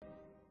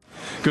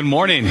Good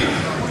morning.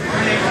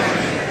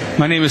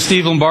 My name is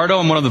Steve Lombardo.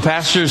 I'm one of the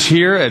pastors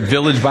here at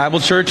Village Bible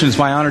Church, and it's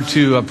my honor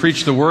to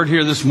preach the Word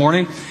here this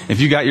morning.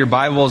 If you got your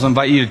Bibles, I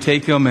invite you to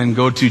take them and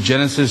go to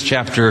Genesis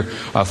chapter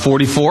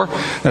 44.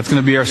 That's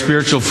going to be our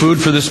spiritual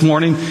food for this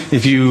morning.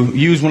 If you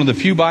use one of the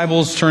pew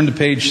Bibles, turn to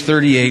page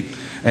 38,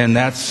 and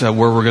that's where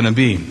we're going to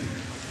be.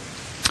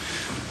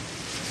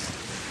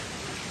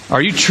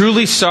 Are you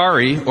truly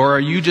sorry, or are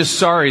you just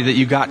sorry that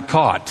you got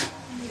caught?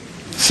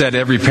 Said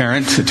every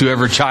parent to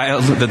every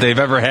child that they've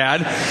ever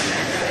had.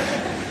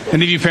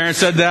 Any of you parents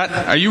said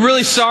that? Are you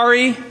really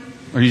sorry? Or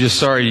are you just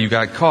sorry you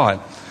got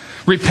caught?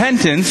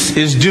 Repentance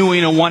is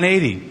doing a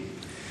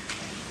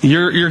 180.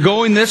 You're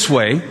going this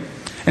way,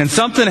 and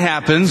something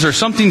happens, or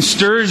something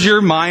stirs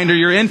your mind or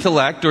your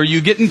intellect, or you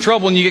get in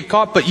trouble and you get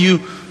caught, but you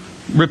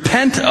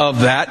repent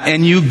of that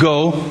and you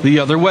go the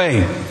other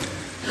way.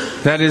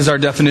 That is our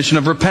definition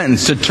of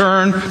repentance. To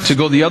turn, to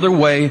go the other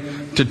way,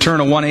 to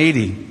turn a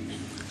 180.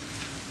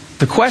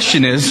 The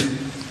question is,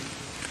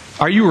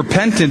 are you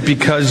repentant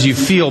because you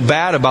feel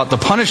bad about the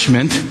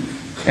punishment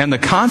and the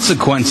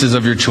consequences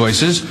of your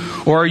choices?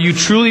 Or are you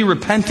truly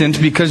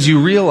repentant because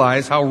you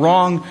realize how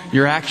wrong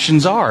your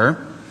actions are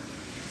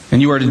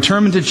and you are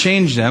determined to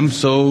change them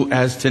so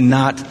as to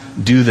not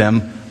do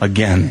them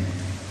again?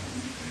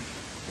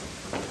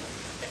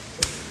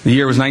 The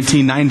year was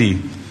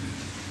 1990.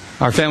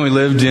 Our family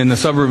lived in the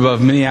suburb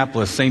of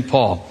Minneapolis, St.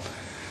 Paul.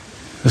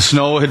 The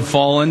snow had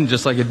fallen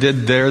just like it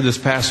did there this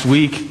past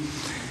week.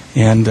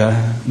 And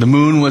the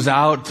moon was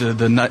out.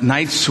 The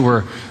nights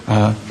were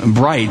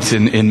bright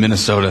in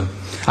Minnesota.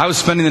 I was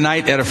spending the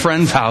night at a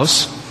friend's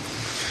house.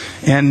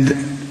 And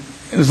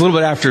it was a little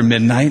bit after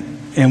midnight.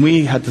 And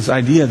we had this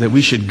idea that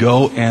we should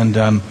go and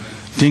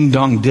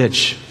ding-dong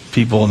ditch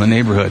people in the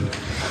neighborhood.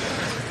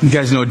 You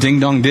guys know what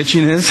ding-dong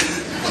ditching is?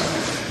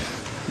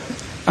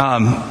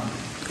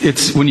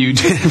 It's when you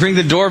ring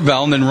the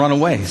doorbell and then run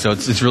away. So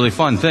it's a really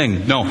fun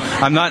thing. No,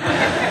 I'm not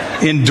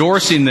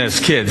endorsing this,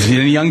 kids.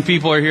 Any young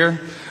people are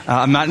here?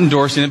 I'm not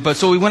endorsing it. But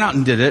so we went out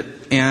and did it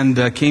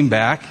and came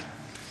back.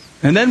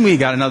 And then we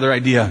got another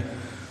idea.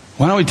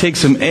 Why don't we take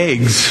some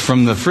eggs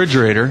from the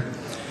refrigerator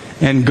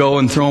and go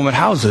and throw them at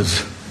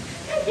houses?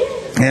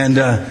 And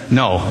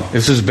no,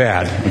 this is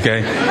bad,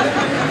 okay?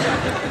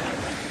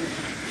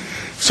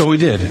 So we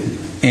did.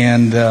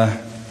 And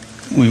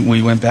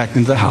we went back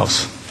into the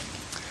house.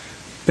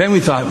 Then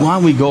we thought, why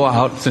don't we go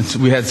out, since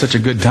we had such a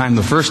good time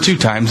the first two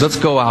times, let's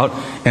go out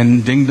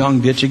and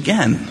ding-dong ditch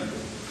again.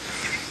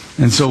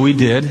 And so we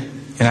did.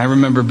 And I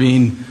remember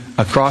being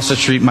across the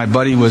street. My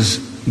buddy was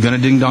going to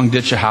ding-dong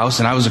ditch a house,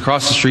 and I was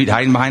across the street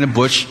hiding behind a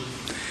bush.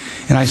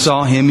 And I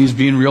saw him. He was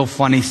being real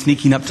funny,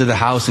 sneaking up to the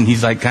house, and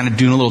he's like kind of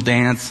doing a little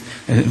dance.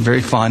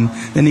 Very fun.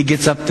 Then he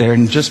gets up there,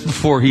 and just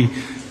before he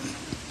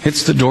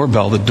hits the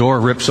doorbell, the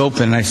door rips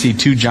open, and I see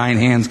two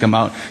giant hands come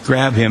out,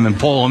 grab him, and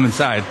pull him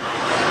inside.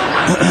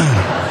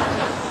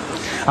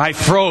 I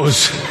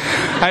froze.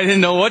 I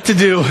didn't know what to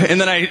do. And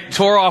then I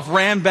tore off,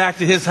 ran back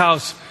to his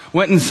house,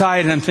 went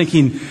inside, and I'm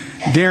thinking,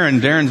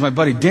 Darren's my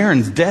buddy.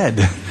 Darren's dead.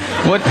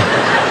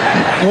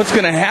 What's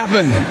going to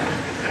happen?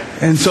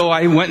 And so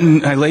I went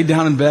and I laid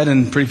down in bed,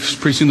 and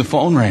pretty soon the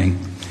phone rang.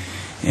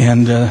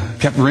 And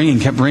kept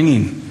ringing.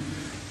 And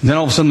then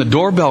all of a sudden the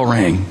doorbell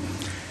rang.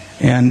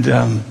 And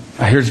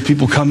I heard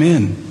people come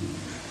in.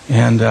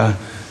 And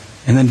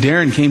then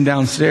Darren came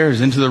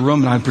downstairs into the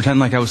room, and I pretend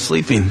like I was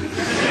sleeping.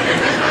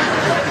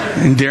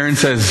 And Darren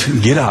says,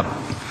 "Get up.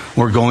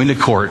 We're going to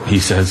court," he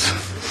says.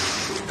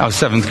 I was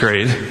 7th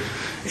grade.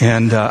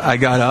 And I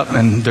got up,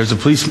 and there's a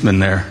policeman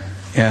there.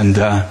 And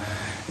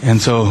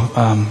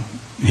so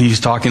he's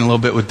talking a little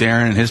bit with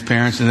Darren and his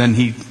parents, and then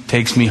he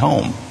takes me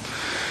home.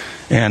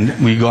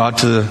 And we go out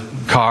to the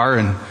car,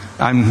 and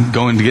I'm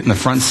going to get in the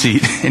front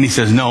seat. And he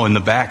says, "No, in the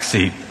back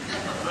seat."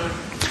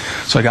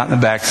 So I got in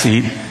the back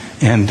seat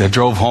and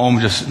drove home,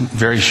 just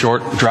very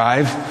short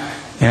drive,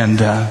 and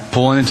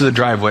pulling into the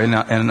driveway.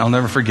 And I'll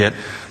never forget,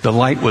 the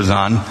light was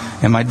on,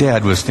 and my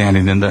dad was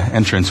standing in the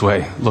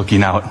entranceway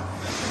looking out.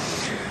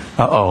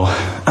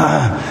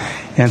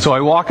 And so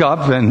I walk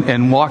up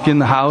and walk in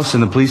the house,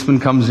 and the policeman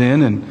comes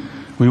in, and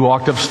we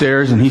walked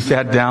upstairs, and he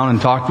sat down and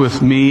talked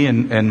with me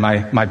and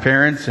my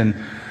parents, and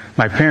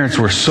my parents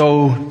were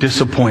so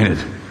disappointed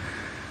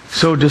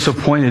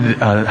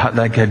that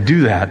I could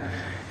do that.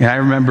 And I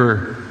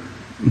remember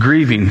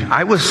grieving.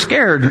 I was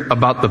scared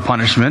about the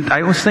punishment.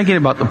 I was thinking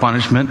about the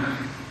punishment,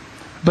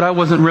 but that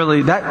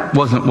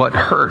wasn't what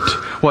hurt.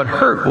 What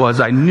hurt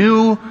was I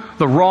knew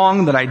the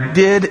wrong that I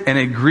did, and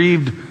it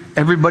grieved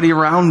everybody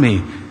around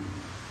me,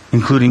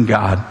 including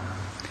God.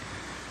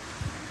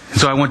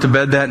 And so I went to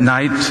bed that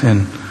night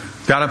and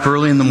got up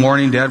early in the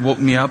morning. Dad woke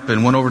me up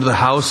and went over to the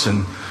house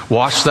and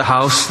washed the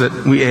house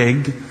that we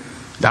egged.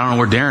 I don't know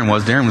where Darren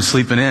was. Darren was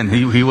sleeping in.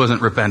 He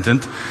wasn't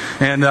repentant.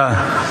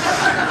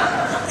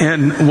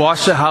 And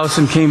washed the house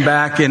and came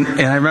back. And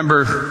I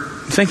remember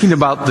thinking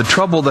about the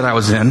trouble that I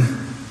was in,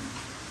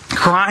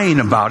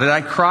 crying about it.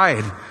 I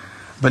cried,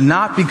 but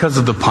not because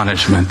of the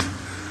punishment,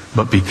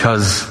 but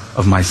because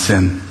of my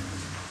sin.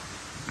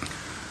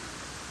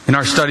 In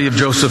our study of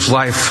Joseph's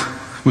life,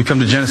 We come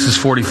to Genesis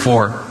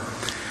 44.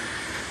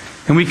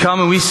 And we come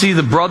and we see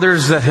the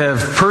brothers that have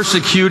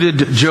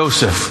persecuted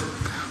Joseph,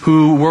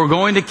 who were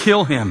going to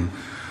kill him,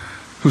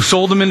 who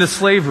sold him into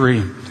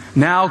slavery,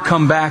 now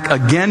come back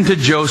again to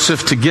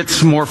Joseph to get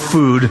some more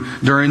food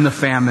during the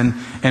famine.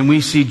 And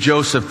we see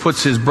Joseph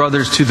puts his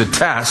brothers to the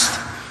test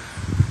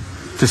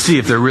to see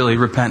if they're really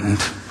repentant.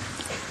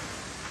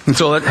 And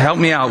so help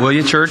me out, will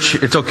you, church?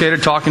 It's okay to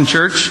talk in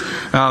church.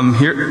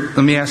 Here,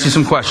 let me ask you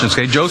some questions.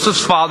 Okay,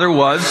 Joseph's father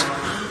was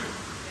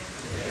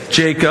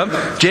Jacob.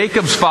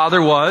 Jacob's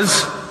father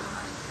was,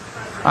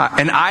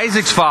 and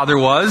Isaac's father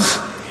was.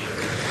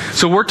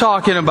 So we're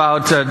talking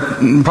about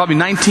probably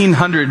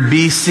 1900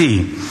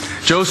 BC.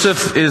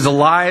 Joseph is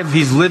alive.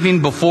 He's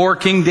living before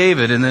King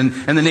David and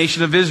the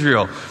nation of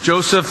Israel.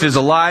 Joseph is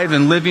alive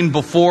and living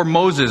before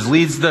Moses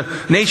leads the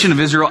nation of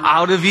Israel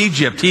out of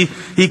Egypt.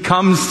 He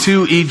comes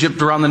to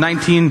Egypt around the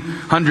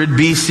 1900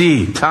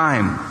 BC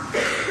time.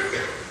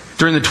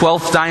 During the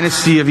 12th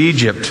dynasty of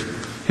Egypt.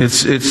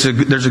 There's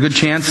a good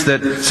chance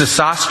that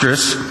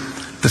Sesostris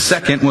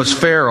II was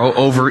Pharaoh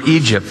over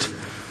Egypt.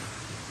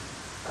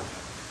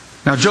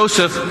 Now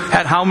Joseph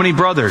had how many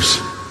brothers?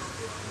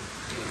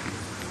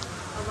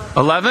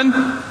 11?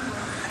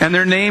 And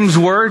their names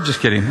were? Just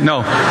kidding.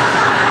 No.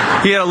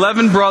 He had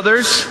 11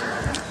 brothers.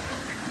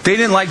 They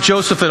didn't like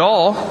Joseph at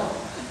all.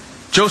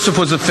 Joseph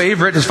was a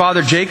favorite. His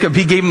father Jacob,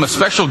 he gave him a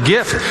special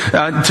gift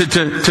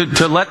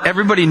to let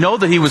everybody know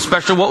that he was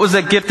special. What was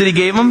that gift that he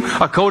gave him?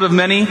 A coat of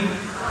many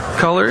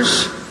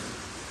colors.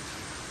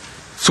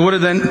 So what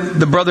did then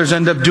the brothers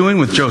end up doing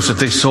with Joseph?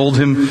 They sold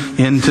him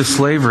into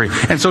slavery.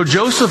 And so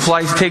Joseph's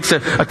life takes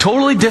a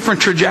totally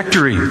different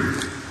trajectory.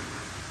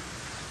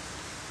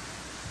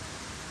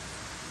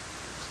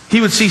 He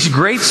would see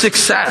great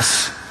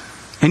success,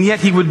 and yet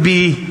he would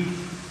be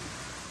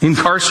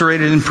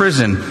incarcerated in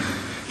prison.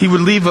 He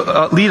would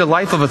lead a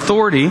life of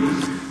authority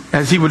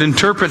as he would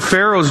interpret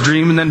Pharaoh's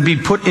dream and then be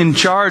put in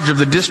charge of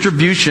the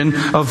distribution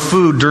of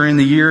food during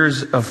the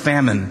years of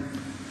famine.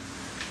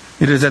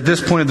 It is at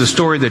this point of the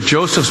story that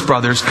Joseph's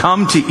brothers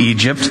come to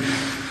Egypt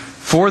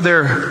for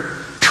their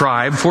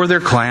tribe, for their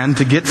clan,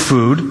 to get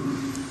food.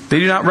 They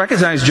do not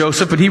recognize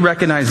Joseph, but he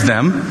recognized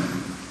them.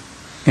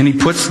 And he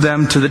puts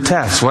them to the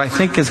test. What I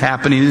think is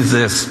happening is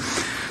this.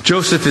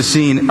 Joseph is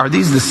seeing, are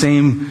these the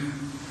same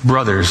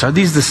brothers? Are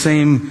these the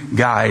same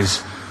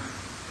guys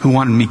who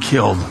wanted me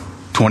killed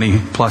 20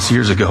 plus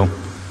years ago?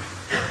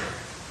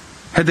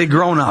 Had they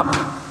grown up?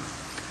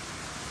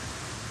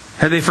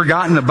 Had they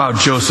forgotten about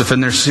Joseph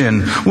and their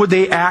sin? Would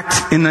they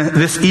act in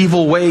this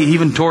evil way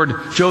even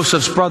toward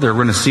Joseph's brother?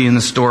 We're going to see in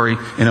the story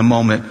in a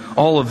moment.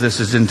 All of this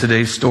is in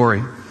today's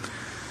story.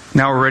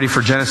 Now we're ready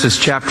for Genesis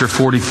chapter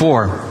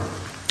 44.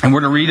 And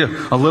we're going to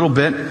read a little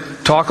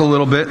bit, talk a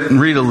little bit,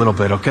 and read a little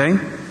bit, okay?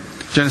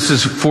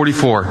 Genesis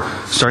 44,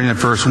 starting at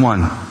verse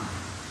 1.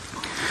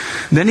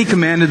 Then he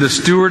commanded the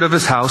steward of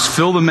his house,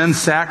 fill the men's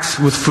sacks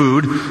with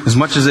food, as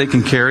much as they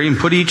can carry, and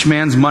put each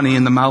man's money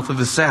in the mouth of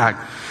his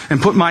sack. And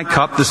put my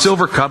cup, the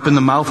silver cup, in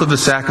the mouth of the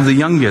sack of the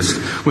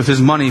youngest, with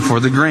his money for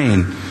the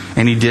grain.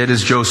 And he did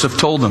as Joseph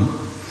told him.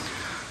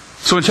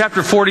 So in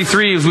chapter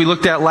 43, as we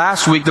looked at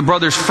last week, the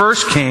brothers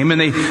first came,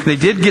 and they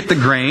did get the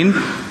grain.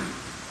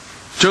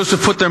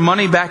 Joseph put their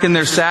money back in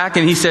their sack,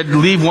 and he said,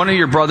 leave one of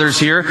your brothers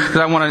here, because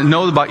I want to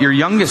know about your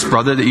youngest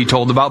brother that you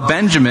told about,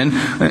 Benjamin,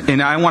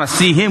 and I want to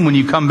see him when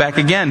you come back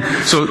again.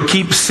 So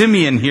keep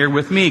Simeon here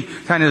with me,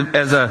 kind of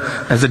as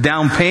a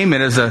down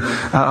payment, as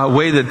a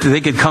way that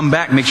they could come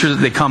back, make sure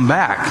that they come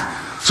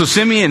back. So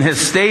Simeon has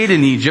stayed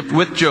in Egypt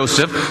with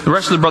Joseph. The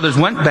rest of the brothers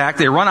went back.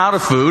 They run out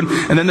of food,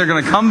 and then they're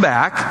going to come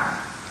back.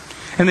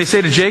 And they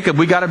say to Jacob,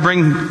 we got to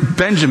bring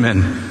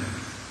Benjamin.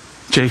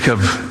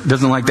 Jacob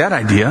doesn't like that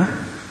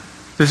idea.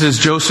 This is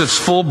Joseph's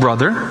full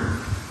brother,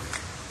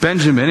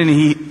 Benjamin, and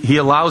he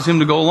allows him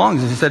to go along.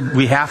 He said,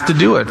 we have to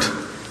do it.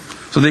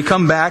 So they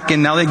come back,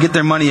 and now they get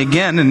their money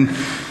again, and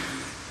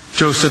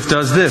Joseph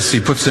does this. He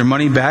puts their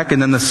money back,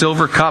 and then the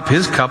silver cup,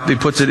 his cup, he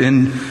puts it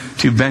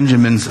into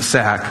Benjamin's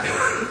sack.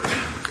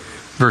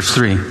 Verse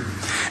 3.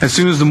 As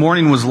soon as the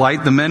morning was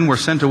light, the men were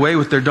sent away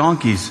with their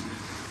donkeys.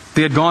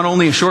 They had gone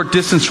only a short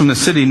distance from the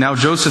city. Now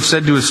Joseph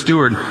said to his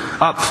steward,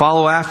 up,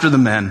 follow after the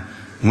men.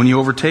 When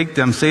you overtake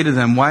them, say to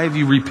them, why have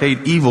you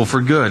repaid evil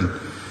for good?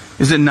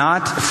 Is it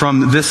not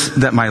from this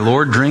that my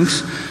Lord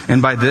drinks,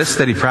 and by this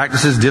that he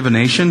practices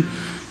divination?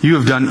 You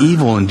have done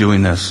evil in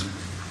doing this.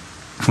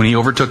 When he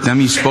overtook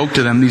them, he spoke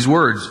to them these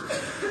words.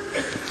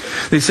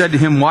 They said to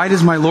him, why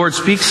does my Lord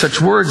speak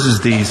such words as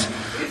these?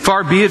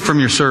 Far be it from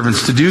your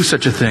servants to do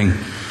such a thing.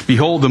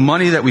 Behold, the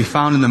money that we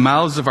found in the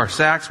mouths of our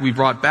sacks we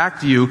brought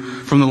back to you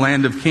from the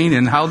land of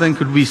Canaan. How then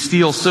could we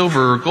steal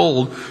silver or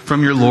gold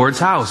from your Lord's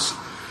house?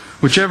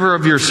 Whichever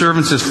of your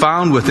servants is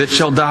found with it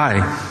shall die,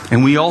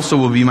 and we also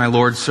will be my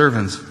Lord's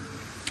servants.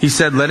 He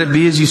said, let it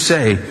be as you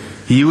say.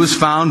 He who is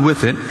found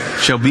with it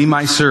shall be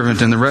my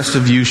servant, and the rest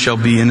of you shall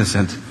be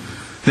innocent.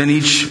 Then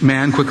each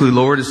man quickly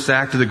lowered his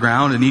sack to the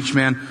ground, and each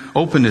man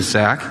opened his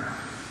sack.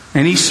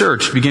 And he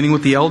searched, beginning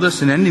with the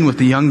eldest and ending with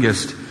the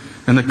youngest.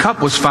 And the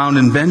cup was found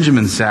in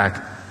Benjamin's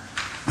sack.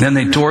 Then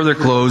they tore their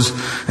clothes,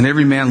 and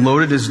every man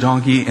loaded his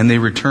donkey, and they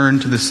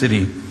returned to the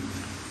city.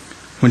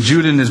 When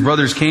Judah and his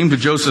brothers came to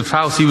Joseph's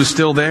house, he was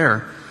still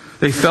there.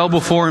 They fell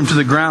before him to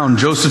the ground.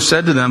 Joseph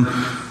said to them,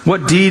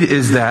 "What deed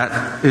is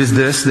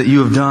this that you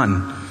have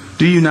done?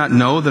 Do you not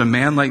know that a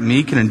man like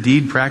me can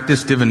indeed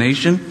practice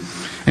divination?"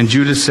 And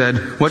Judah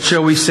said, "What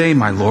shall we say,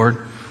 my lord?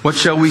 What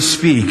shall we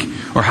speak?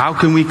 Or how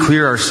can we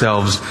clear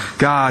ourselves?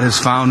 God has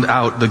found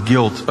out the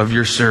guilt of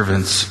your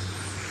servants.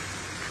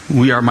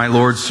 We are my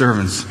Lord's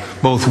servants,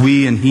 both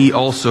we and he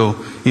also,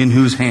 in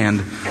whose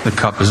hand the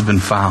cup has been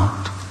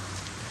found."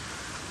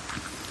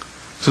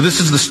 So this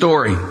is the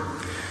story.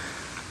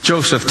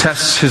 Joseph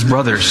tests his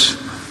brothers.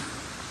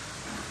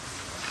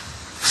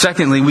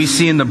 Secondly, we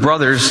see in the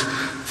brothers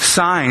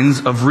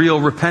signs of real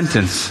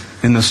repentance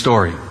in the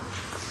story.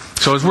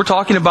 So as we're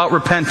talking about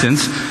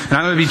repentance, and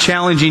I'm going to be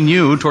challenging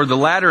you toward the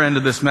latter end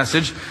of this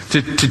message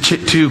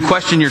to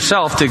question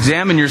yourself, to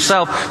examine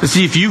yourself, to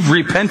see if you've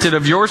repented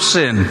of your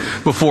sin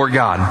before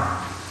God.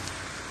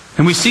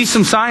 And we see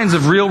some signs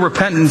of real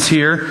repentance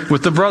here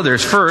with the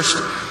brothers. First,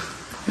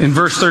 in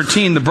verse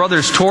 13, the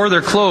brothers tore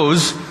their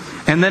clothes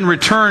and then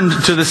returned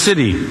to the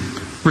city,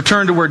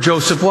 returned to where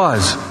Joseph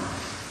was.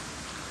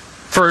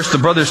 First, the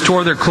brothers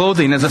tore their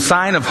clothing as a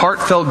sign of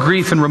heartfelt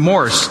grief and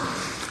remorse.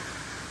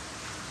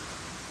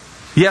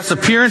 Yes,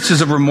 appearances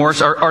of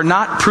remorse are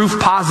not proof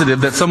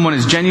positive that someone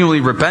is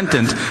genuinely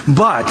repentant,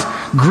 but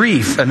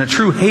grief and a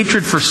true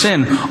hatred for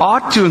sin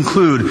ought to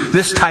include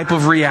this type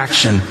of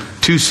reaction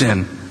to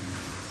sin.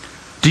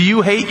 Do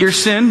you hate your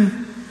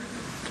sin?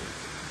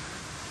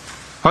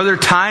 Are there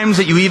times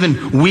that you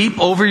even weep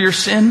over your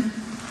sin?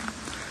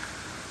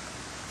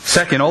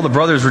 Second, all the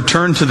brothers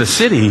returned to the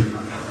city,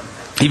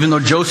 even though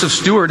Joseph's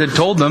steward had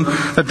told them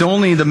that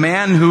only the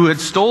man who had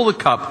stole the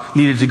cup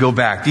needed to go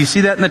back. Do you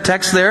see that in the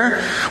text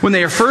there? When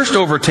they are first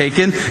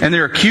overtaken and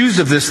they're accused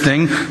of this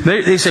thing,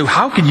 they say,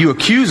 "How could you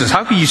accuse us?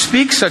 How could you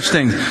speak such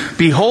things?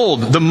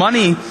 Behold, the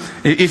money,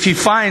 if you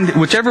find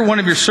whichever one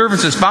of your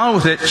servants is found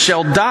with it,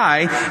 shall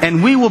die,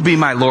 and we will be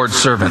my Lord's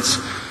servants."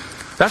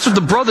 That's what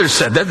the brothers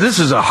said. This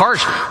is a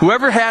harsh,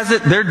 whoever has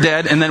it, they're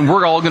dead, and then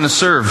we're all going to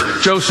serve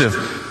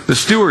Joseph. The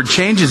steward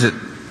changes it.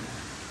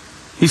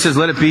 He says,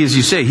 "Let it be as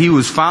you say. He who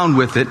is found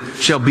with it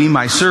shall be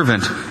my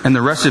servant, and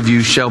the rest of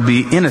you shall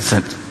be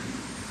innocent."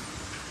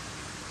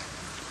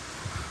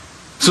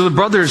 So the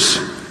brothers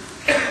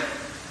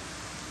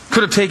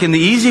could have taken the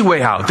easy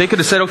way out. They could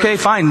have said, "Okay,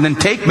 fine, then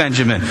take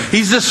Benjamin.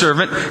 He's the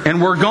servant, and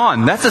we're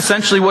gone." That's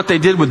essentially what they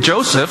did with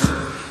Joseph.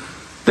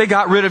 They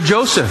got rid of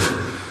Joseph.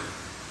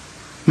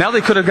 Now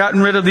they could have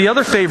gotten rid of the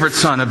other favorite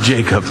son of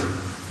Jacob.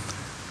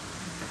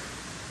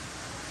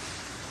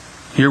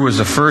 Here was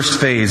the first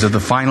phase of the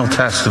final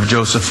test of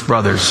Joseph's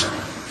brothers.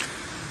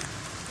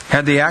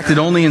 Had they acted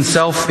only in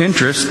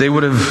self-interest, they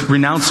would have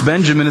renounced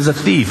Benjamin as a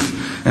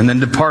thief and then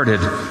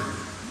departed,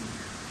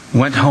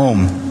 went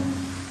home.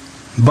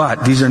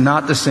 But these are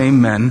not the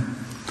same men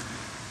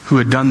who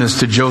had done this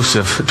to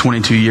Joseph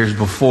 22 years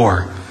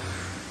before.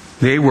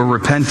 They were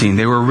repenting.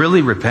 They were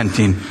really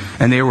repenting,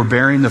 and they were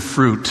bearing the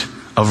fruit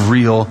of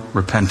real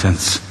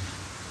repentance.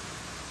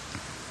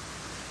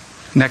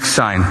 Next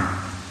sign.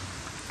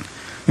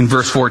 In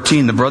verse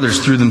 14, the brothers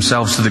threw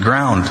themselves to the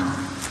ground.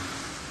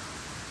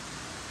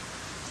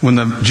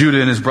 When Judah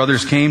and his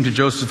brothers came to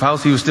Joseph's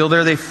house, he was still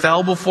there. They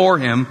fell before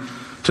him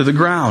to the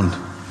ground.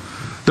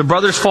 The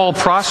brothers fall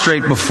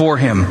prostrate before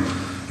him,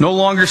 no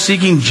longer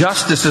seeking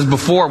justice as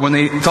before when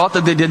they thought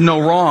that they did no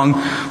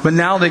wrong, but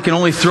now they can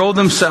only throw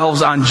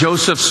themselves on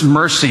Joseph's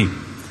mercy.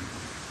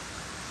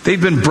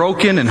 They've been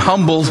broken and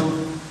humbled.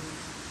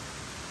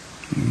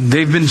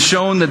 They've been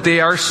shown that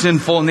they are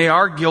sinful and they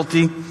are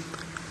guilty.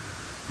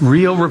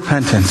 Real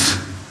repentance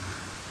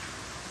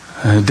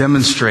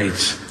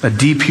demonstrates a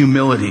deep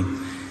humility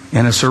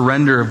and a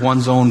surrender of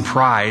one's own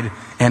pride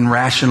and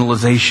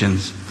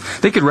rationalizations.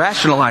 They could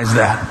rationalize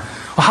that.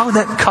 Well, how did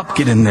that cup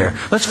get in there?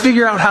 Let's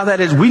figure out how that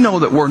is. We know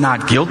that we're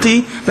not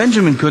guilty.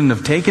 Benjamin couldn't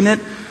have taken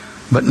it.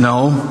 But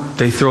no,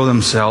 they throw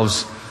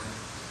themselves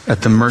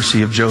at the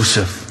mercy of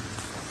Joseph.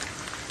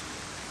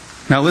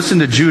 Now listen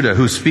to Judah,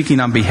 who's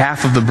speaking on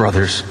behalf of the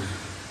brothers.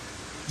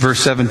 Verse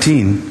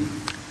 17.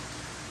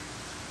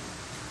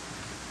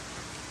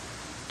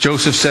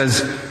 Joseph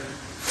says,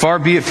 "Far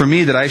be it from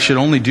me that I should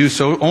only do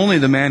so. Only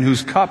the man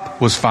whose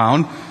cup was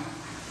found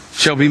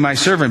shall be my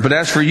servant. But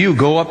as for you,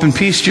 go up in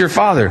peace to your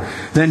father."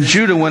 Then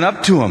Judah went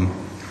up to him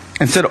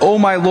and said, "O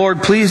my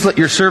lord, please let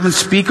your servant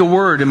speak a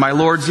word in my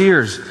lord's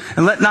ears.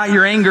 And let not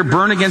your anger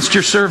burn against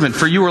your servant,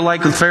 for you are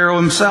like Pharaoh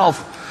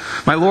himself.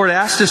 My lord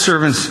asked his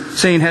servants,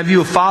 saying, 'Have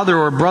you a father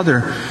or a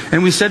brother?'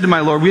 And we said to my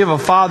lord, 'We have a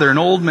father, an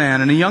old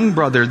man, and a young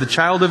brother, the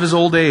child of his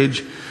old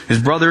age. His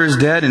brother is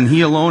dead, and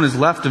he alone is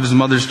left of his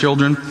mother's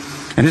children,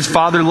 and his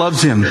father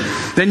loves him.'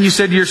 Then you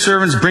said to your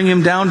servants, 'Bring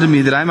him down to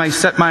me, that I might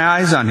set my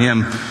eyes on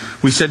him.'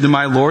 We said to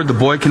my lord, 'The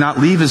boy cannot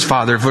leave his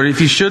father, for if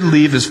he should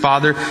leave his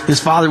father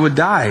would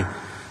die.'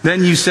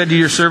 Then you said to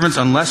your servants,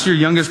 'Unless your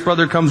youngest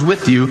brother comes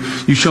with you,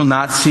 you shall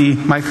not see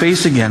my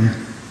face again.'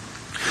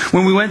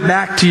 When we went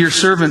back to your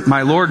servant,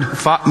 my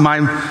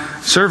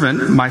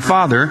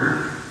father,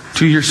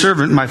 to your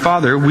servant, my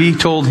father, we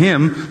told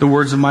him the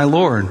words of my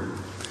Lord.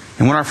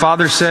 And when our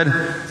father said,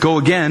 go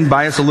again,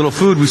 buy us a little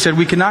food, we said,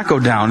 we cannot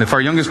go down. If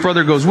our youngest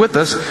brother goes with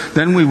us,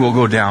 then we will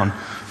go down.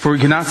 For we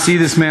cannot see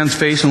this man's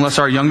face unless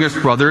our youngest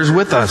brother is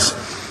with us.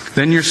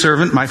 Then your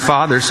servant, my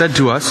father, said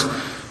to us,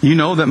 you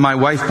know that my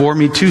wife bore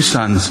me 2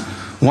 sons.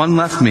 One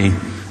left me.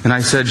 And I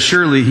said,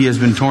 surely he has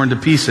been torn to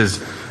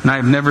pieces, and I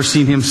have never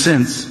seen him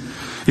since.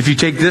 If you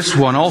take this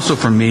one also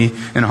from me,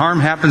 and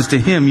harm happens to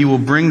him, you will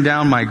bring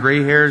down my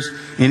gray hairs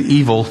in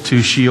evil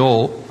to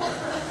Sheol.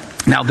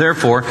 Now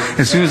therefore,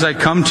 as soon as I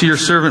come to your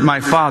servant my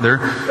father,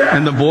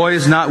 and the boy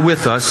is not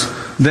with us,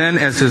 then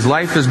as his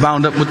life is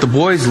bound up with the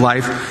boy's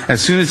life,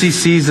 as soon as he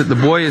sees that the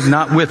boy is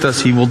not with us,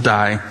 he will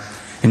die.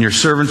 And your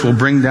servants will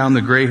bring down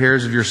the gray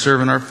hairs of your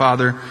servant our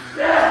father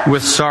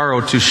with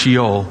sorrow to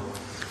Sheol.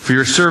 For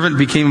your servant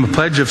became a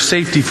pledge of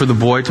safety for the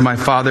boy to my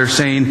father,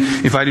 saying,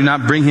 if I do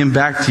not bring him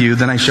back to you,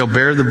 then I shall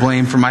bear the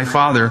blame for my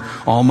father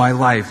all my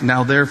life.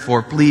 Now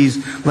therefore,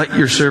 please let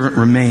your servant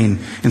remain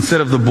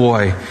instead of the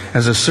boy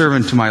as a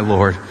servant to my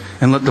Lord,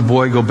 and let the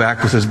boy go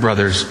back with his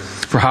brothers.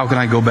 For how can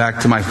I go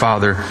back to my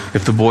father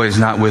if the boy is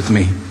not with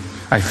me?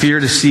 I fear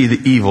to see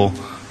the evil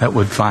that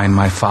would find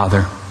my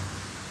father.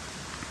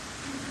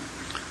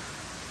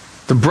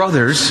 The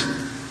brothers,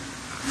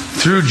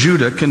 through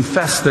Judah,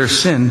 confessed their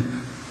sin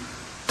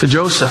to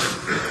Joseph.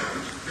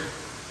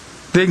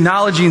 They're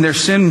acknowledging their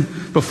sin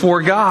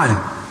before God.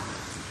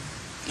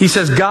 He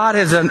says, God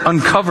has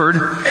uncovered,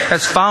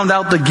 has found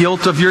out the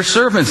guilt of your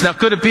servants. Now,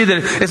 could it be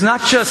that it's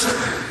not just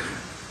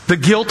the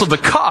guilt of the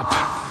cup?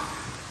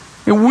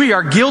 We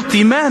are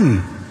guilty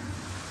men.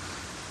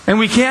 And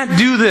we can't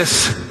do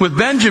this with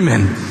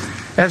Benjamin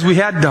as we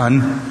had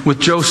done with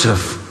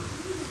Joseph.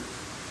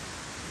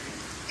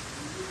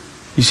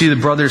 You see, the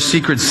brothers'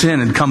 secret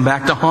sin had come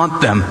back to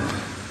haunt them.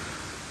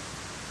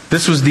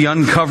 This was the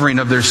uncovering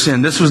of their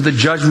sin. This was the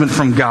judgment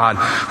from God,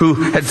 who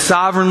had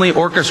sovereignly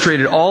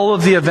orchestrated all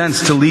of the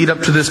events to lead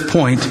up to this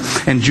point.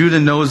 And Judah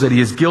knows that he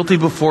is guilty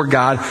before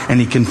God, and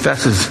he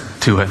confesses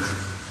to it.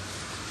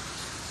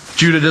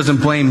 Judah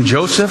doesn't blame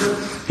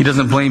Joseph. He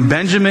doesn't blame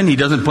Benjamin. He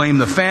doesn't blame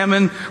the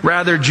famine.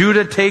 Rather,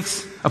 Judah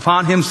takes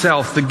upon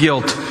himself the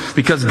guilt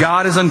because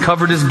God has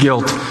uncovered his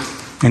guilt,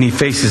 and he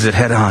faces it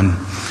head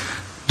on.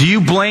 Do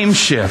you blame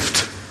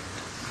shift?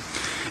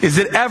 Is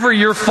it ever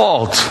your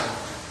fault?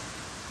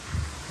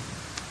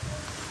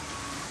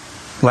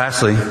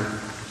 Lastly,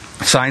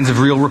 signs of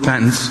real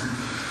repentance.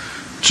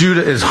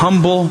 Judah is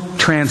humble,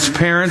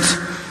 transparent,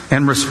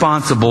 and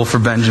responsible for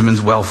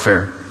Benjamin's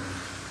welfare.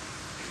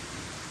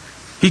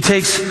 He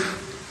takes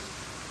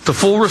the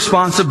full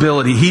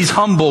responsibility. He's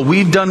humble.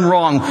 We've done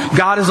wrong.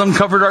 God has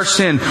uncovered our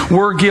sin.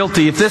 We're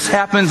guilty. If this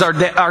happens,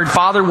 our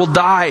father will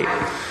die.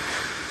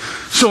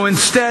 So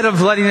instead of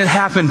letting it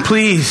happen,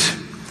 please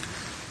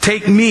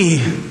take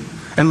me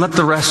and let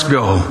the rest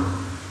go.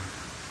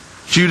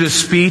 Judah's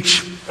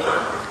speech,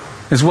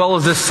 as well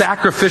as this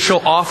sacrificial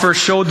offer,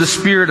 showed the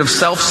spirit of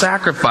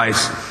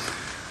self-sacrifice,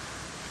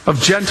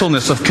 of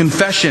gentleness, of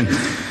confession.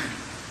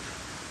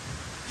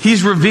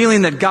 He's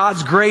revealing that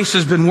God's grace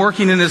has been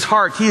working in his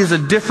heart. He is a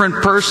different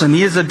person.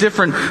 He is a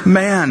different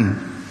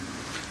man.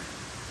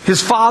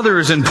 His father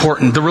is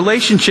important. The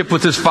relationship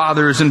with his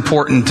father is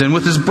important, and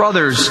with his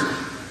brothers.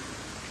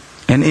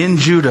 And in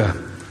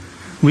Judah,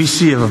 we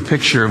see a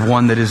picture of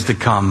one that is to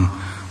come.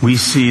 We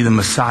see the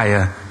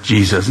Messiah,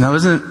 Jesus. Now,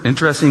 isn't it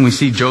interesting? We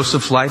see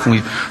Joseph's life, and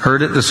we've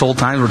heard it this whole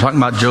time. We're talking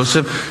about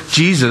Joseph.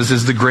 Jesus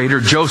is the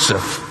greater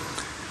Joseph.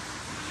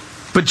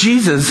 But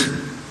Jesus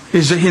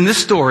is, in this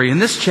story, in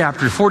this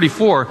chapter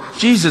 44,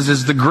 Jesus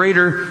is the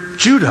greater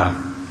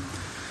Judah.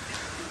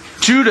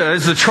 Judah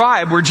is the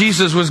tribe where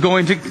Jesus was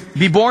going to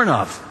be born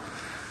of.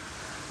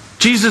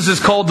 Jesus is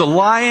called the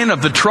Lion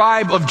of the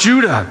tribe of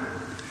Judah.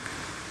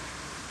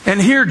 And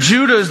here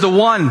Judah is the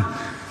one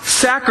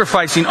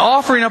sacrificing,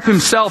 offering up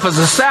himself as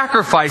a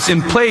sacrifice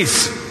in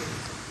place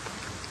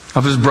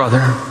of his brother.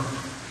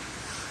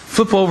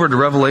 Flip over to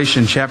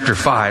Revelation chapter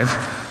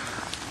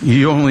 5.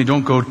 You only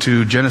don't go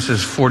to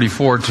Genesis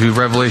 44 to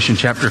Revelation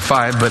chapter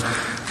 5, but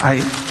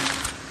I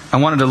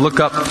wanted to look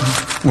up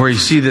where you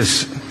see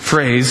this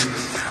phrase,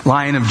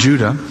 Lion of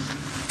Judah.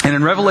 And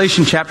in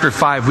Revelation chapter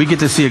 5, we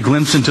get to see a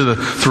glimpse into the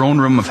throne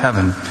room of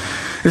heaven.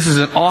 This is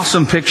an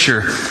awesome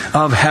picture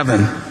of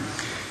heaven.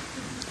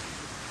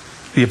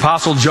 The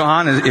Apostle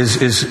John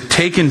is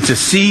taken to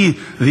see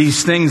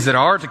these things that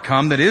are to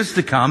come, that is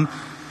to come,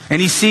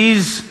 and he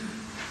sees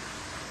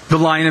the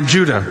Lion of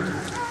Judah.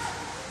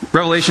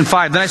 Revelation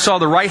 5, then I saw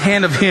the right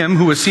hand of him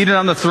who was seated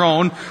on the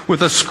throne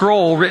with a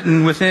scroll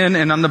written within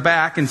and on the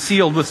back and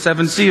sealed with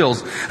 7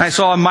 seals. And I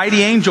saw a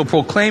mighty angel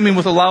proclaiming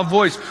with a loud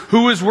voice,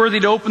 who is worthy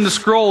to open the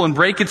scroll and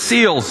break its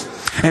seals?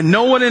 And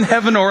no one in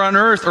heaven or on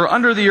earth or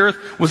under the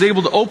earth was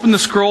able to open the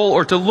scroll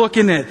or to look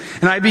in it.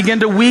 And I began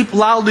to weep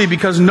loudly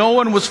because no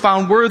one was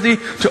found worthy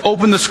to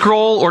open the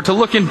scroll or to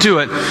look into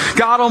it.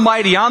 God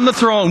Almighty on the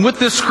throne with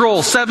this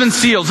scroll, 7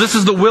 seals. This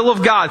is the will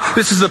of God.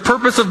 This is the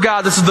purpose of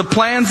God. This is the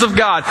plans of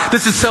God.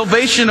 This is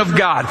salvation of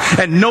God,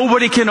 and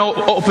nobody can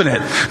open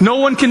it. No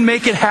one can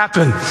make it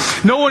happen.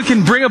 No one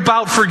can bring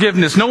about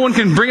forgiveness. No one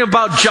can bring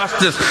about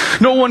justice.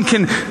 No one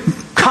can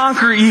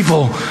conquer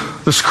evil.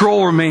 The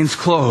scroll remains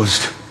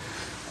closed.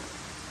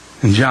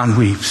 And John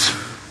weeps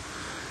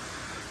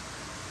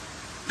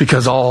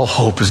because all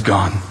hope is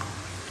gone.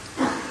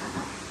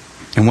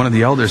 And one of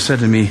the elders said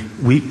to me,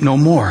 "Weep no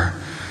more.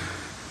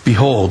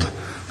 Behold,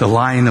 the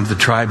Lion of the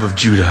tribe of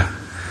Judah,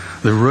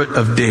 the Root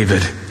of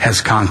David,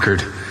 has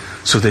conquered,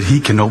 so that he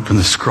can open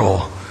the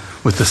scroll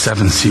with the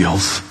 7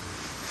 seals."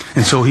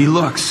 And so he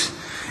looks,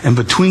 and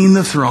between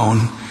the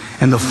throne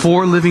and the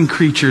 4 living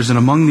creatures and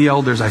among the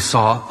elders I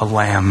saw a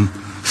lamb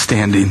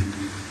standing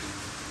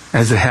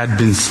as it had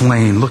been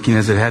slain, looking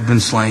as it had been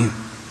slain.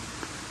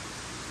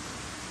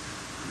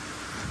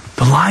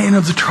 The Lion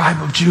of the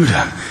tribe of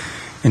Judah.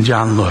 And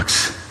John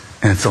looks,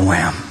 and it's a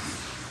lamb.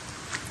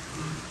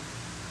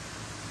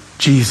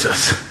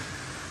 Jesus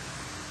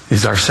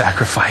is our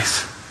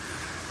sacrifice.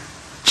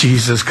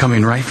 Jesus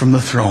coming right from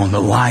the throne,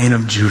 the Lion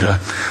of Judah,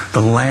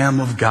 the Lamb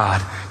of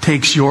God,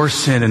 takes your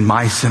sin and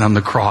my sin on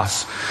the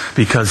cross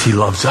because he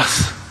loves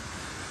us.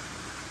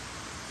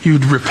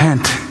 You'd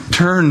repent,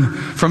 turn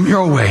from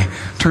your way,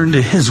 turn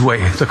to his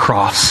way, the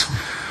cross,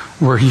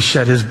 where he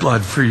shed his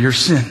blood for your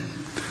sin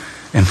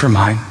and for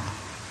mine.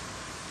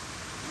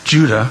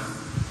 Judah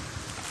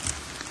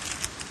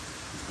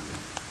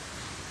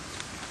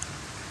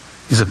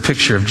is a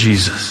picture of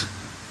Jesus.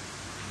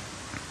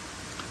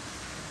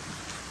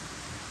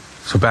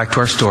 So back to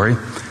our story.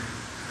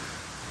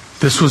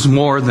 This was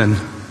more than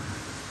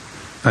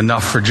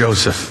enough for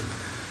Joseph.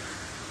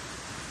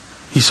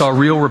 He saw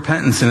real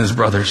repentance in his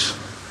brothers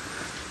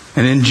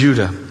and in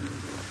Judah.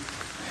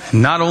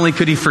 And not only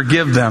could he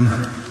forgive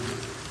them,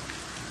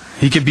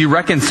 he could be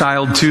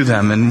reconciled to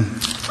them. And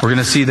we're going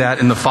to see that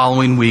in the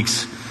following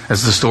weeks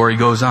as the story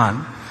goes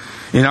on.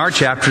 In our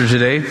chapter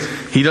today,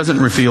 he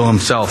doesn't reveal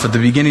himself. At the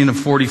beginning of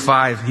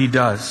 45, he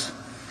does.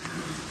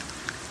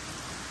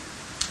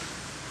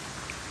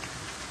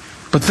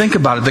 But think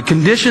about it. The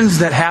conditions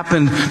that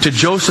happened to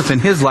Joseph in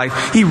his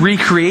life, he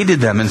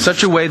recreated them in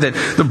such a way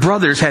that the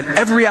brothers had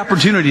every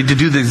opportunity to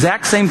do the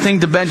exact same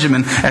thing to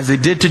Benjamin as they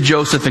did to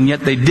Joseph, and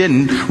yet they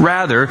didn't.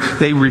 Rather,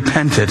 they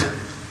repented.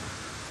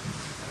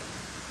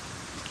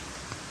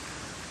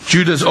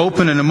 Judah's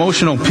open and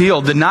emotional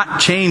appeal did not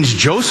change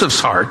Joseph's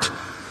heart.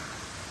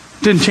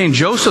 It didn't change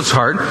Joseph's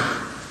heart.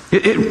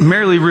 It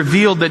merely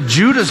revealed that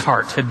Judah's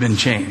heart had been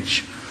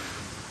changed.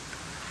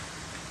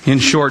 In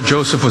short,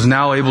 Joseph was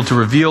now able to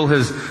reveal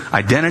his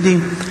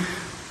identity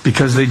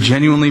because they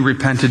genuinely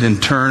repented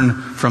and turned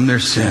from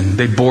their sin.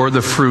 They bore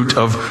the fruit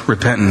of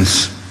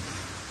repentance.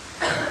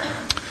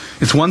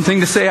 It's one thing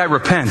to say, "I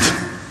repent."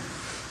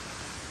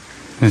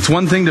 And it's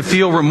one thing to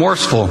feel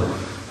remorseful,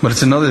 but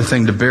it's another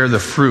thing to bear the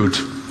fruit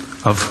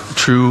of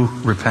true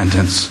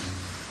repentance.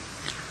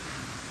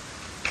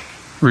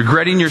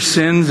 Regretting your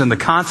sins and the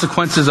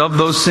consequences of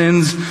those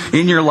sins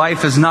in your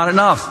life is not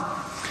enough.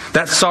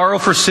 That sorrow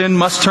for sin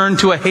must turn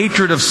to a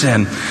hatred of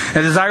sin,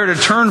 a desire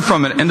to turn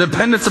from it, and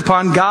dependence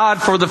upon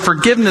God for the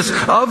forgiveness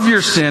of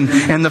your sin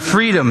and the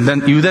freedom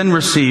that you then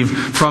receive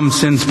from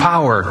sin's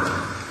power.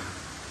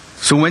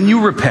 So when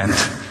you repent,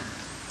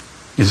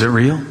 is it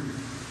real?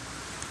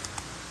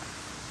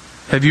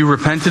 Have you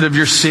repented of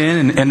your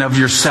sin and of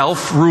your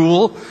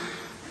self-rule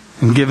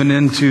and given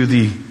in to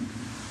the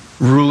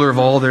ruler of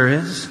all there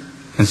is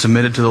and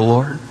submitted to the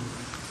Lord?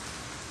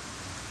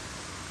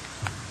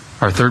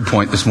 Our third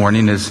point this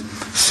morning is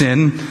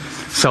sin,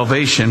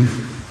 salvation,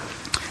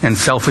 and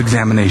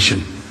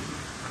self-examination.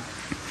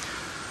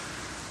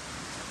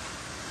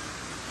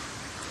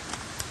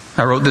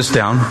 I wrote this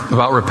down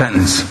about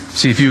repentance.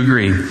 See if you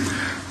agree.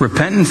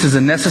 Repentance is a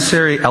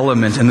necessary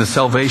element in the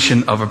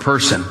salvation of a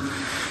person.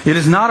 It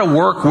is not a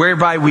work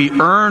whereby we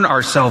earn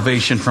our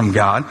salvation from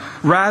God.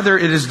 Rather,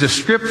 it is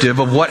descriptive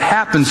of what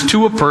happens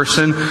to a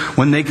person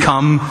when they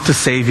come to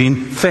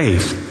saving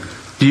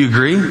faith. Do you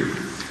agree?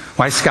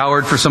 Well, I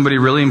scoured for somebody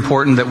really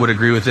important that would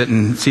agree with it,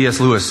 and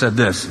C.S. Lewis said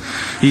this.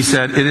 He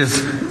said,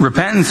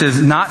 repentance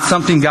is not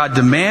something God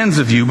demands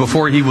of you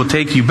before he will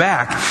take you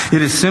back.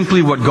 It is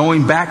simply what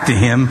going back to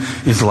him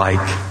is like.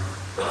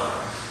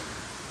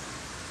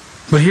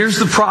 But here's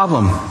the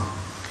problem.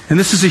 And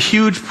this is a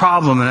huge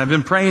problem, and I've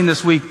been praying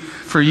this week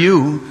for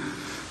you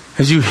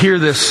as you hear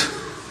this.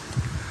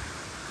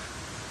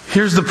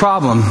 Here's the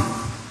problem.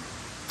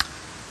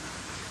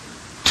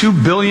 2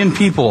 billion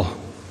people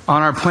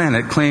on our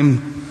planet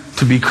claim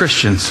to be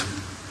Christians.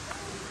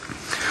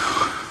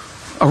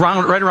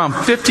 Right around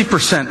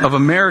 50% of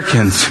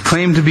Americans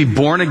claim to be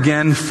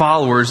born-again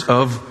followers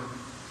of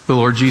the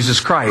Lord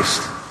Jesus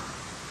Christ.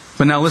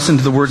 But now listen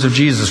to the words of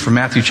Jesus from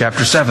Matthew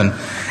chapter 7.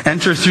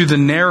 Enter through the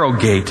narrow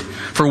gate,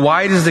 for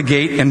wide is the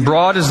gate and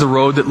broad is the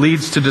road that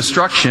leads to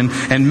destruction,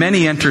 and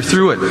many enter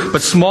through it.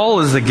 But small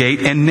is the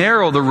gate and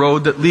narrow the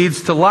road that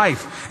leads to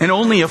life, and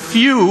only a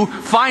few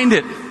find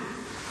it.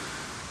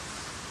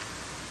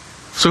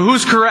 So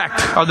who's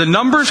correct? Are the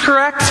numbers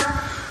correct?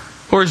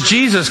 Or is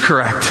Jesus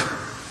correct?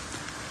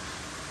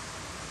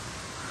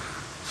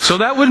 So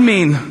that would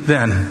mean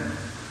then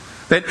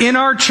that in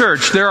our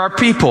church there are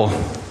people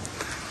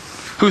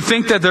who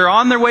think that they're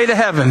on their way to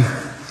heaven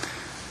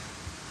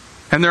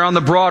and they're on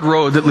the broad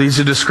road that leads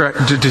to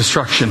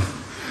destruction.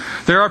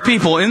 There are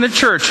people in the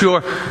church who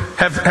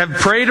have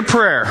prayed a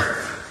prayer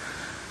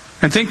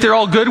and think they're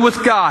all good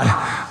with God,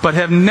 but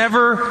have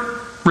never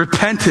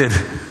repented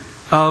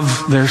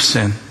of their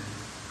sin.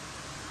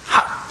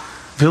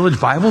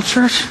 Village Bible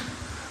Church?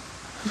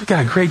 We've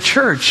got a great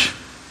church.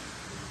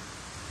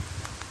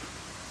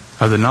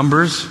 Are the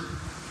numbers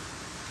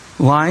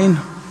lying,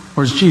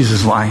 or is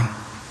Jesus lying?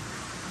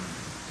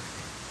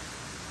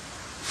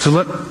 So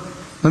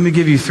let me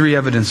give you 3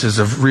 evidences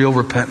of real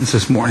repentance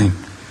this morning,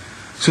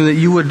 so that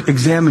you would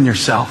examine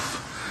yourself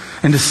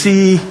and to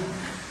see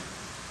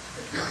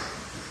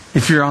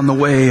if you're on the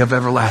way of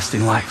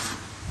everlasting life.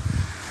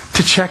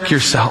 To check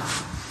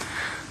yourself.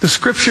 The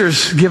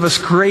Scriptures give us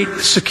great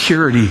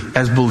security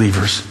as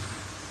believers.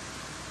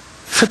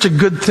 Such a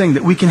good thing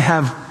that we can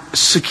have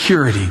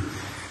security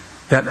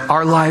that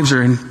our lives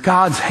are in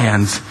God's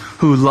hands,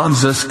 who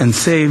loves us and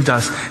saved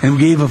us and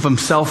gave of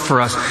Himself for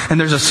us. And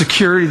there's a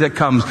security that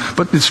comes.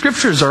 But the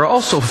Scriptures are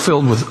also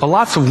filled with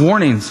lots of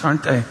warnings,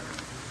 aren't they? And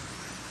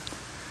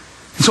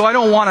so I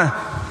don't want to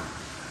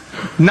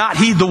not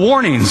heed the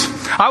warnings.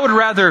 I would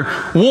rather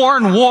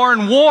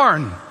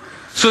warn,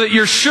 so that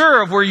you're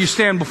sure of where you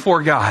stand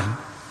before God.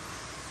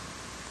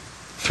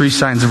 3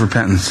 signs of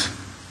repentance.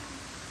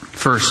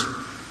 First,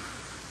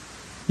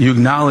 you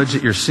acknowledge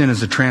that your sin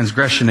is a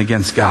transgression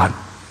against God.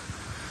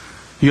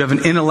 You have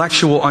an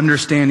intellectual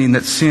understanding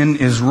that sin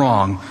is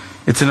wrong.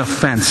 It's an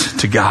offense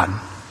to God.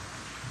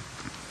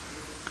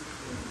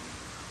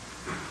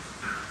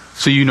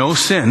 So you know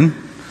sin.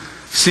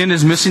 Sin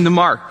is missing the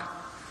mark.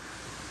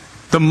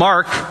 The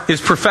mark is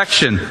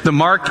perfection. The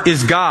mark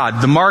is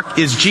God. The mark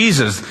is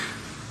Jesus.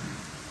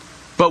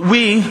 But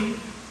we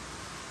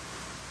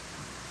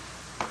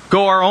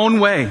go our own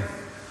way.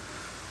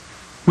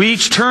 We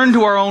each turn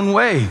to our own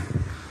way.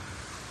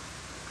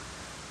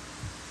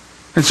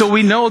 And so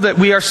we know that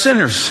we are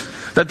sinners,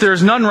 that there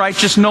is none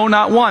righteous, no,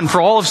 not one.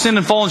 For all have sinned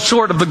and fallen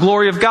short of the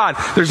glory of God.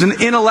 There's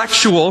an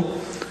intellectual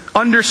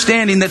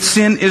understanding that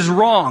sin is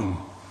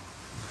wrong.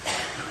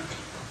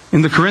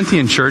 In the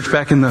Corinthian church,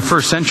 back in the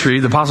first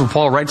century, the Apostle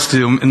Paul writes to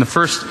them in the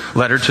first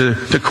letter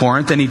to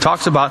Corinth, and he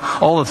talks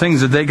about all the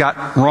things that they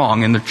got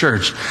wrong in the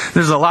church.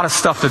 There's a lot of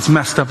stuff that's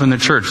messed up in the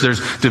church. There's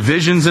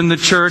divisions in the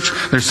church.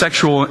 There's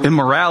sexual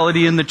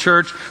immorality in the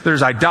church.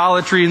 There's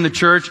idolatry in the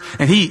church.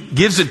 And he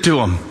gives it to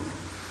them.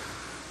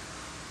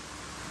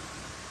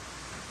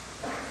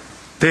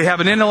 They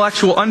have an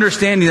intellectual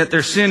understanding that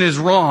their sin is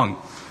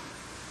wrong.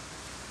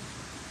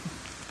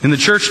 In the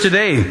church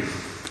today,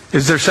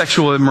 is there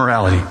sexual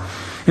immorality?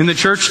 In the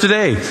church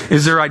today,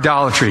 is there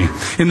idolatry?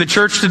 In the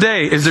church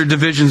today, is there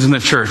divisions in the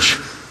church?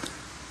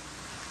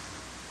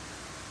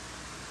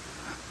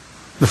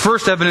 The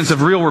first evidence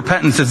of real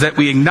repentance is that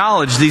we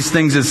acknowledge these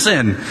things as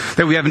sin.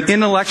 That we have an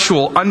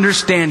intellectual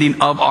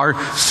understanding of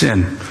our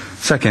sin.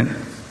 Second,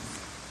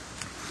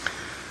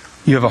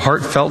 you have a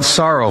heartfelt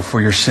sorrow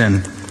for your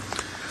sin.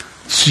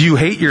 So you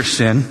hate your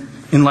sin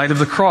in light of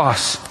the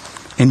cross,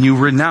 and you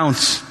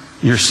renounce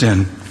your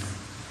sin.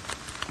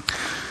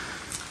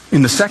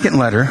 In the second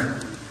letter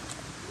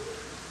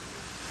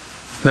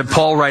that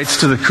Paul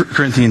writes to the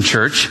Corinthian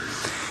church,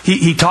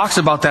 he talks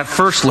about that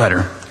first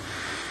letter.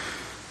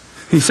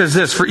 He says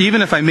this, "For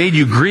even if I made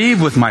you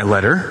grieve with my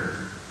letter,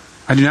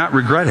 I do not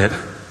regret it.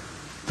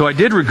 Though I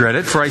did regret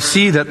it, for I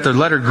see that the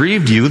letter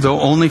grieved you,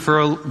 though only for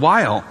a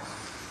while.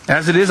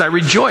 As it is, I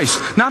rejoice,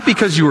 not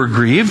because you were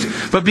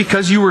grieved, but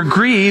because you were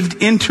grieved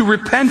into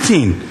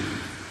repenting.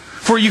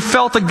 For you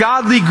felt a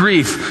godly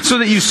grief, so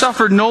that you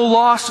suffered no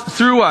loss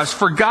through us.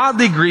 For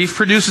godly grief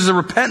produces a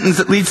repentance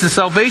that leads to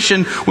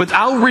salvation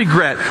without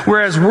regret,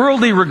 whereas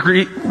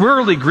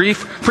worldly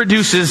grief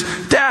produces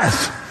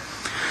death."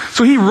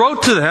 So he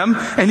wrote to them,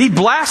 and he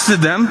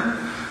blasted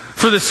them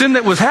for the sin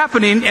that was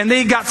happening, and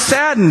they got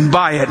saddened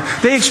by it.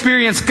 They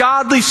experienced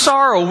godly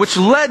sorrow, which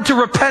led to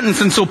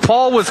repentance, and so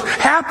Paul was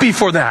happy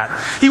for that.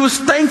 He was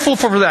thankful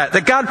for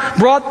that God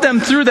brought them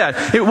through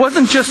that. It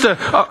wasn't just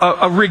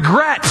a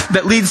regret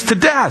that leads to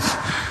death.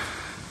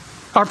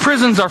 Our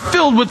prisons are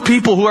filled with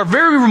people who are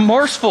very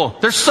remorseful.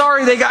 They're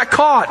sorry they got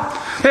caught.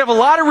 They have a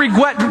lot of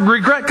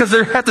regret because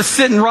they have to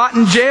sit and rot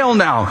in jail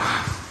now.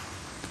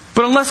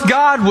 But unless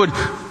God would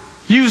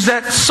use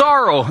that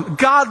sorrow,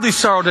 godly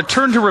sorrow, to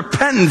turn to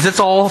repentance, it's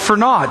all for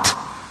naught.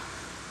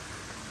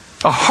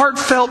 A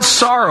heartfelt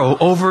sorrow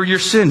over your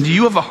sin. Do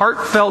you have a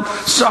heartfelt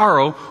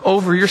sorrow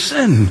over your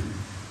sin?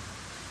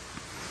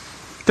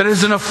 That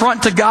is an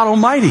affront to God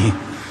Almighty.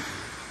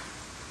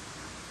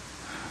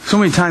 So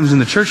many times in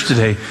the church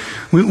today,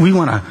 we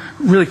want to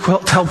really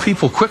tell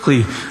people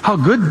quickly how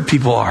good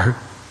people are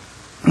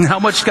and how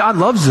much God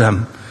loves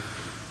them.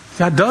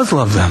 God does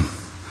love them.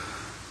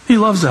 He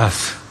loves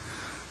us.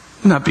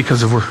 Not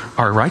because of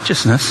our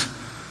righteousness.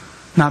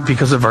 Not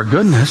because of our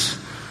goodness.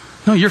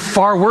 No, you're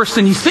far worse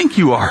than you think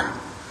you are.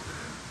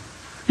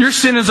 Your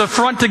sin is an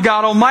affront to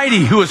God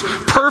Almighty, who is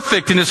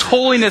perfect in His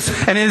holiness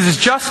and in His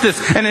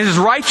justice and in His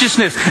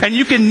righteousness, and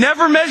you can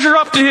never measure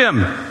up to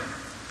Him.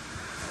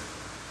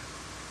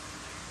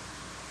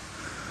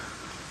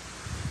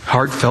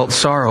 Heartfelt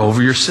sorrow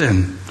over your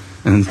sin.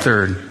 And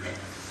third,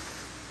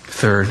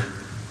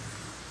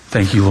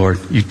 thank you, Lord.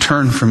 You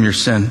turn from your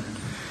sin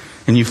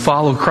and you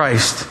follow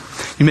Christ.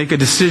 You make a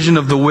decision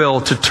of the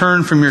will to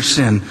turn from your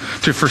sin,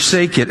 to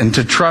forsake it, and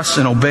to trust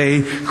and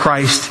obey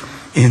Christ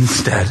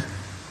instead.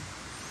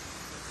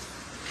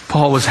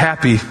 Paul was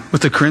happy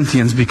with the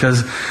Corinthians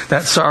because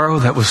that sorrow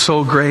that was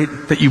so great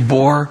that you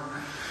bore,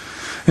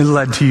 it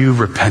led to you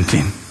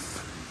repenting.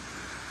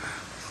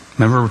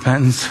 Remember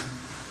repentance?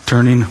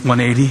 Turning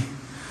 180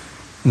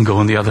 and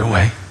going the other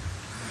way.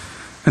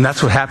 And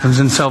that's what happens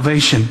in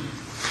salvation.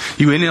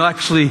 You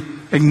intellectually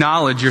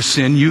acknowledge your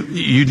sin.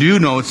 You do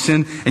know it's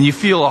sin, and you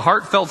feel a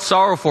heartfelt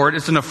sorrow for it.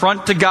 It's an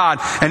affront to God.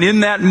 And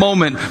in that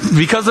moment,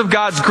 because of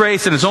God's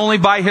grace, and it's only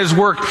by His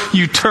work,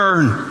 you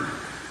turn.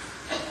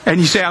 And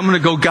you say, I'm going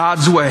to go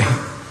God's way.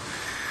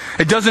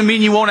 It doesn't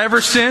mean you won't ever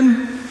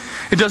sin.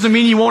 It doesn't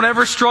mean you won't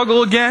ever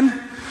struggle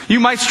again. You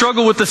might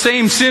struggle with the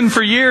same sin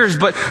for years,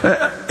 but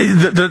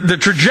the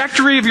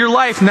trajectory of your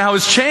life now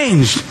has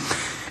changed.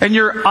 And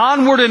you're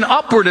onward and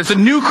upward as a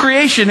new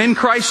creation in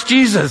Christ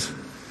Jesus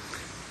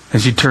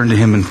as you turn to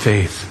Him in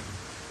faith.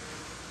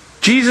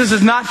 Jesus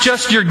is not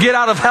just your get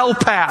out of hell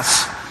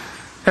pass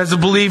as a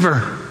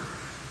believer.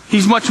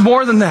 He's much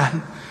more than that.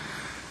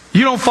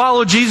 You don't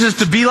follow Jesus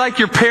to be like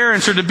your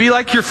parents or to be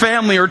like your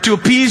family or to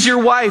appease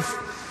your wife.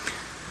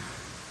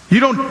 You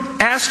don't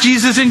ask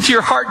Jesus into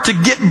your heart to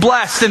get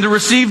blessed and to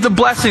receive the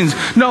blessings.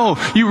 No,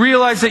 you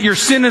realize that your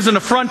sin is an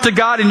affront to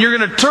God, and you're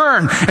going to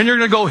turn and you're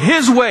going to go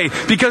His way,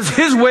 because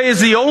His way is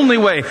the only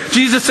way.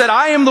 Jesus said,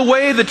 I am the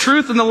way, the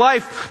truth, and the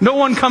life. No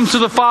one comes to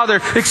the Father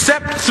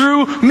except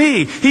through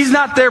me. He's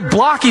not there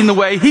blocking the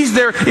way. He's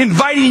there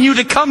inviting you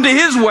to come to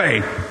His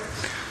way.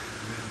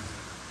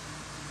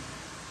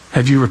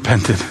 Have you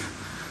repented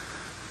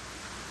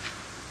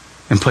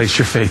and placed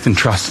your faith and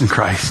trust in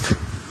Christ?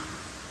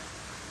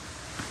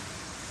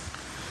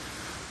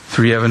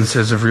 3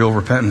 evidences of real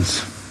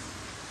repentance: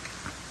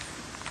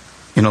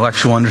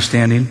 intellectual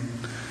understanding,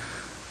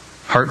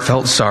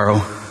 heartfelt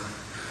sorrow,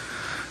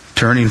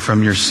 turning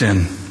from your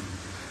sin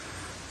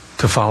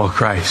to follow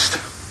Christ.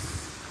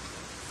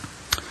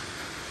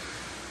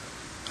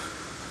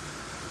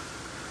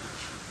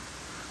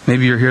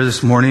 Maybe you're here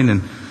this morning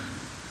and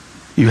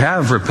you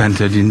have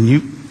repented and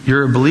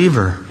you're a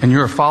believer and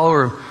you're a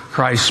follower of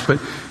Christ, but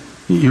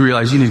you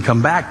realize you need to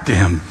come back to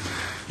Him.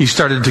 You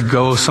started to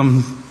go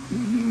some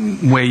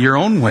way, your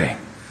own way.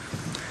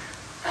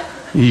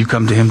 You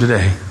come to Him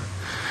today.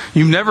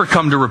 You've never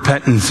come to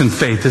repentance and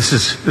faith. This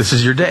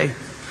is your day.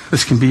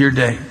 This can be your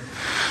day.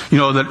 You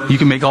know that you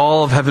can make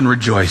all of heaven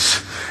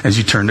rejoice as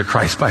you turn to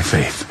Christ by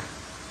faith.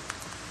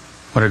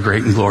 What a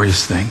great and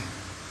glorious thing.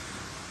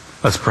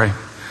 Let's pray.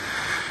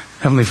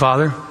 Heavenly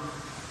Father,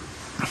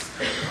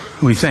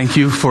 we thank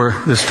You for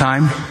this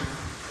time.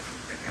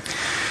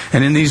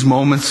 And in these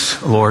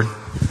moments, Lord,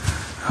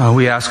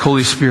 we ask,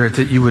 Holy Spirit,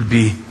 that You would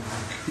be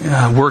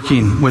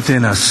working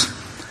within us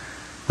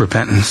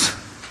repentance.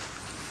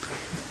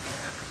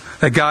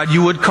 That God,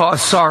 You would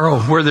cause sorrow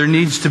where there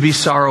needs to be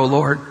sorrow,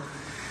 Lord.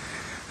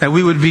 That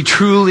we would be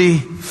truly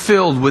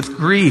filled with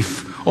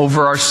grief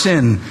over our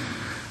sin,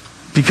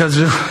 because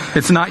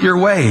it's not Your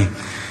way.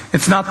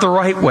 It's not the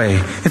right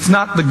way. It's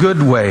not the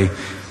good way.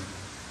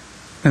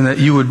 And that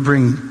You would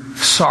bring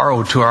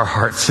sorrow to our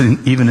hearts,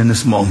 even in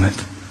this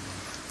moment.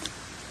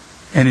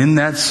 And in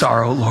that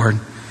sorrow, Lord,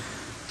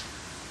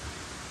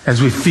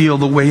 as we feel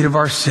the weight of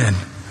our sin,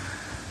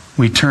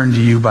 we turn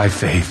to You by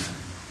faith.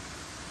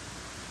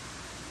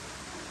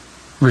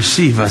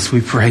 Receive us, we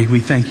pray. We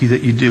thank You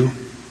that You do.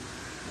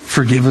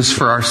 Forgive us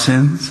for our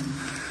sins.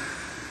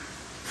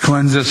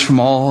 Cleanse us from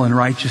all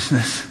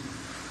unrighteousness.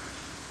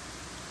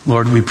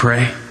 Lord, we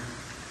pray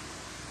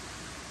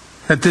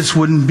that this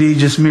wouldn't be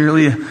just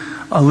merely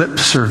a lip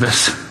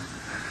service,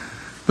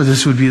 but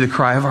this would be the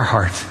cry of our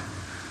heart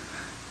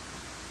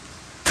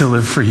to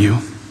live for You,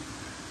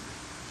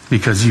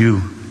 because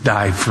You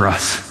died for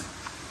us.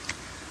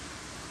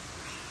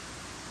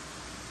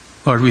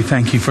 Lord, we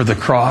thank You for the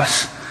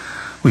cross.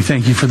 We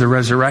thank You for the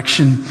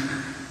resurrection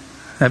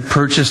that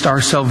purchased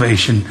our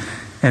salvation.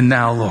 And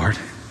now, Lord,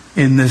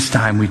 in this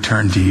time we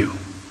turn to You.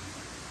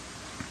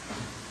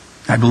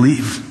 I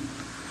believe.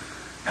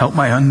 Help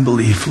my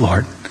unbelief,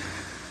 Lord.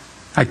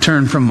 I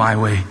turn from my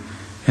way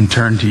and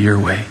turn to Your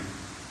way.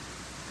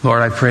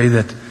 Lord, I pray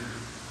that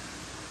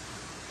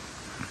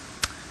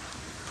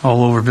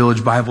all over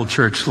Village Bible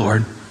Church,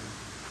 Lord,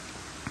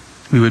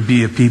 we would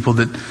be a people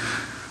that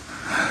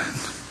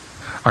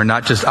are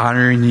not just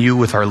honoring You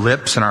with our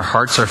lips and our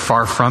hearts are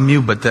far from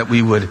You, but that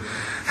we would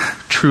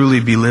truly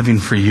be living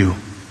for You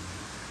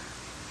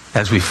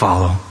as we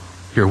follow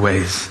Your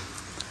ways.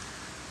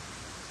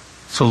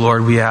 So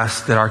Lord, we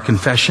ask that our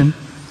confession,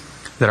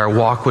 that our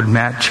walk would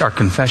match our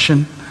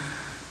confession,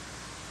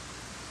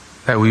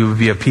 that we would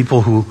be a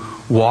people who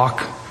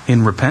walk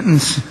in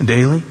repentance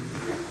daily,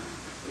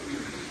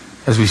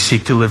 as we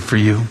seek to live for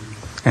you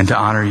and to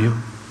honor you.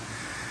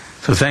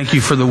 So thank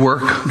you for the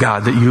work,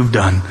 God, that you've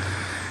done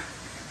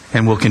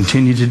and will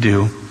continue to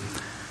do.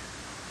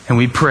 And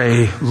we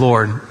pray,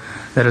 Lord,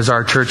 that as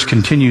our church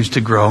continues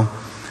to grow,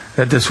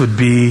 that this would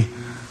be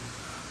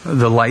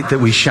the light that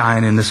we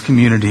shine in this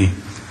community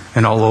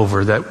and all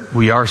over, that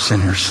we are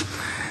sinners,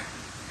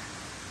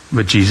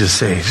 but Jesus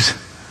saves.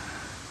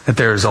 That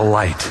there is a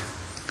light,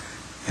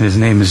 and His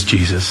name is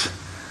Jesus.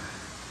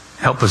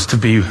 Help us to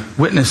be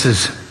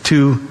witnesses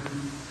to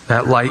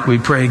that light, we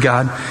pray,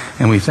 God,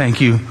 and we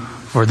thank you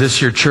for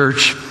this, your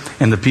church,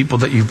 and the people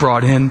that you've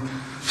brought in.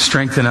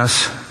 Strengthen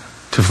us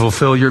to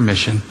fulfill your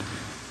mission.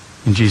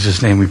 In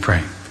Jesus' name we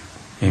pray.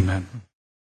 Amen.